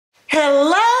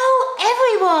Hello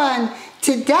everyone!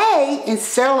 Today, in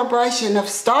celebration of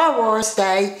Star Wars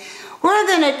Day, we're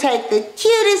going to take the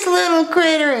cutest little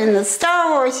critter in the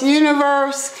Star Wars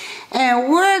universe and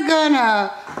we're going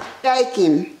to bake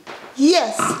him.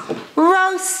 Yes,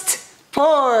 roast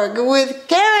porg with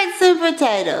carrots and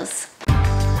potatoes.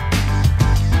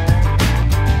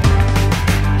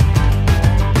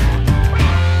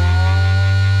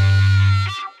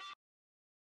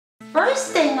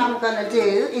 First thing I'm going to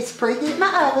do is preheat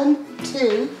my oven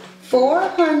to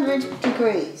 400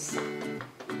 degrees.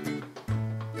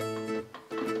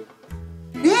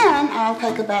 Then I'll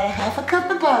take about a half a cup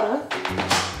of butter,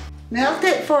 melt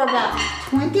it for about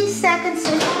 20 seconds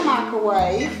in the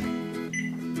microwave.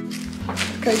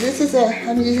 Okay,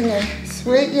 I'm using a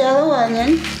sweet yellow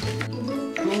onion.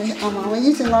 I'm only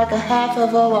using like a half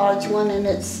of a large one, and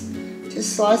it's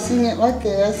just slicing it like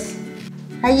this.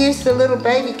 I use the little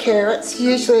baby carrots,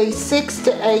 usually 6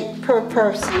 to 8 per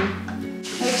person.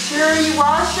 Make sure you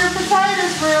wash your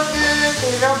potatoes real good so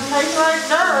they don't taste like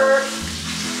dirt.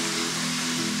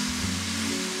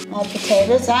 My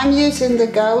potatoes, I'm using the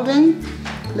golden,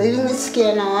 leaving the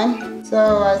skin on.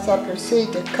 So as I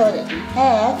proceed to cut it in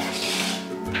half,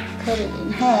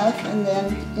 and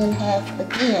then in half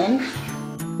again.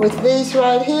 With these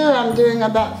right here, I'm doing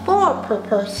about 4 per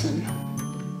person.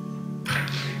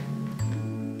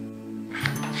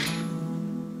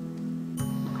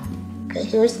 Okay,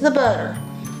 here's the butter.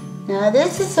 Now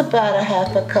this is about a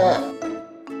half a cup.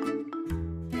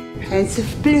 Pints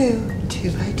of blue,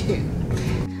 2 by 2.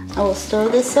 I will stir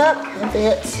this up a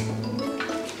bit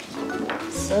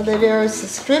so that there is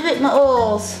distribute my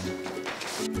oils.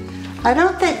 I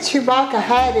don't think Chewbacca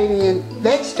had any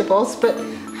vegetables, but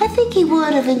I think he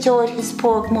would have enjoyed his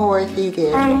pork more if he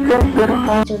did.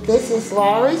 So this is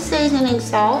Lawry's seasoning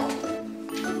salt.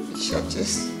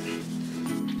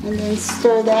 And then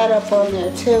stir that up on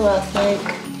there too, I think.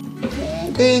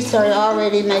 And these are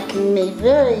already making me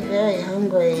very, very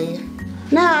hungry.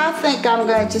 Now I think I'm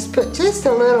going to just put just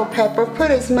a little pepper.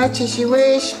 Put as much as you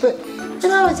wish, but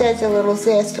it always adds a little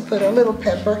zest to put a little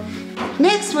pepper.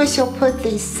 Next we shall put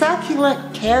these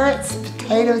succulent carrots,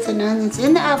 potatoes, and onions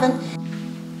in the oven.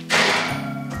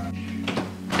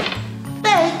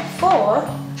 Bake for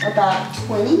about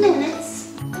 20 minutes.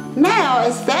 Now,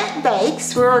 as that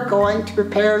bakes, we're going to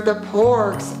prepare the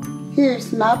porgs.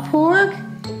 Here's my porg,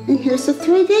 and here's a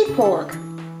 3D porg.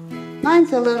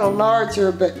 Mine's a little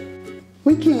larger, but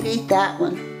we can't eat that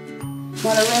one. I'm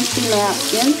gonna rinse them out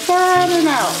inside and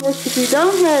out. Of course, if you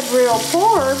don't have real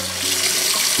porg,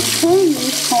 you can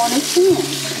use Cornish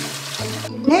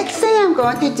Hen. Next thing I'm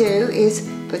going to do is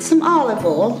put some olive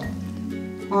oil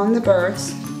on the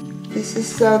birds. This is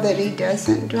so that he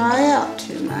doesn't dry out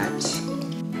too much.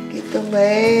 Get the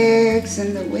legs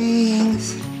and the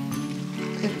wings.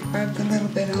 Could rub a little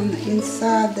bit on the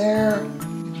inside there.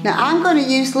 Now I'm going to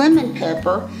use lemon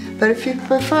pepper, but if you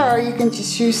prefer, you can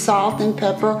just use salt and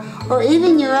pepper, or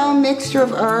even your own mixture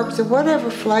of herbs or whatever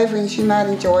flavorings you might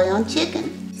enjoy on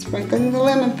chicken. Sprinkling the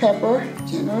lemon pepper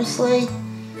generously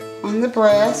on the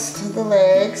breast, the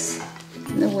legs,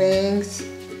 and the wings.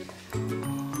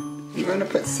 I'm going to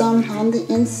put some on the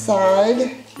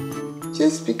inside.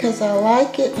 Just because I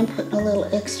like it, I'm putting a little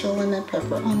extra lemon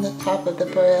pepper on the top of the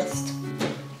breast.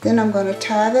 Then I'm going to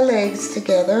tie the legs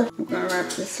together. I'm going to wrap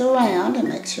this around and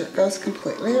make sure it goes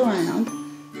completely around.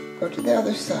 Go to the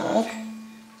other side.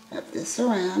 Wrap this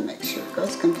around, make sure it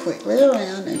goes completely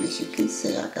around. And as you can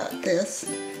see, I got this.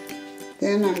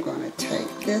 Then I'm going to take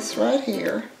this right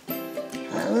here,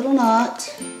 tie a little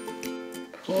knot,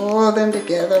 pull them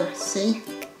together. See?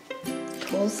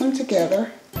 Pulls them together.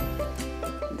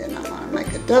 Then I'm going to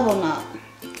make a double knot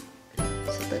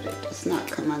so that it does not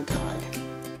come untied.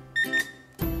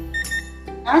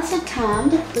 Now it's the time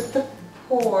to put the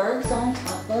porgs on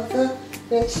top of the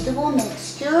vegetable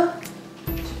mixture.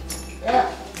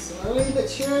 Yeah, slowly but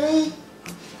surely.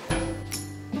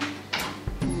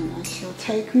 And I shall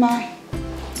take my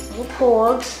little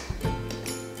porgs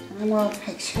and I'm going to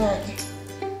make sure I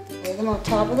lay them on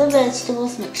top of the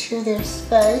vegetables, make sure they're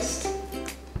spaced.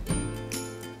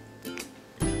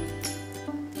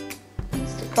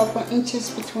 Couple inches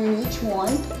between each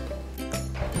one.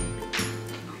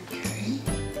 Okay.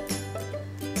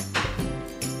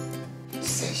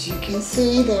 So as you can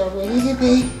see, they're ready to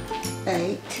be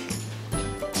baked.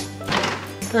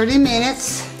 30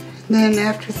 minutes. Then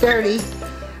after 30,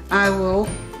 I will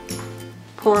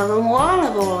pour a little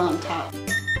olive oil on top.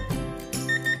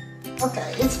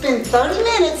 Okay, it's been 30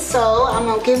 minutes, so I'm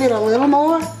going to give it a little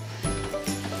more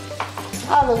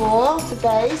olive oil to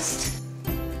baste.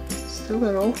 A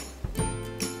little.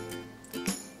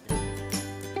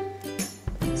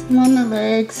 them on the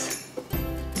legs.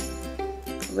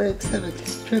 The legs have a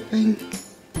stripping.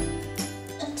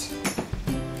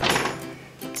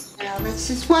 Now let's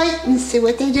just wait and see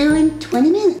what they do in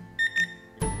 20 minutes.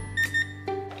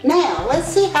 Now let's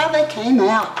see how they came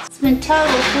out. It's been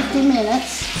total 50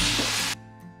 minutes.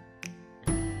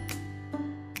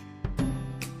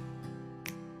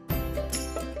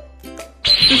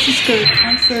 This is good.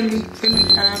 170,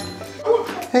 75.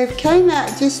 They came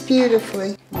out just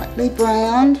beautifully. Lightly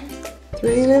browned.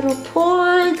 3 little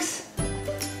porgs.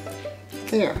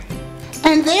 There.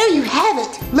 And there you have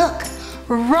it. Look,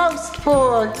 roast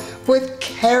porg with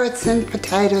carrots and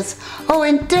potatoes. Oh,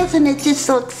 and doesn't it just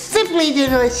look simply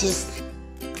delicious?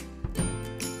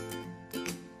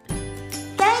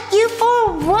 Thank you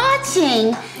for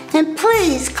watching. And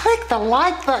please click the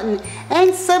like button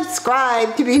and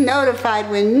subscribe to be notified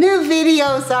when new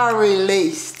videos are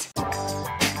released.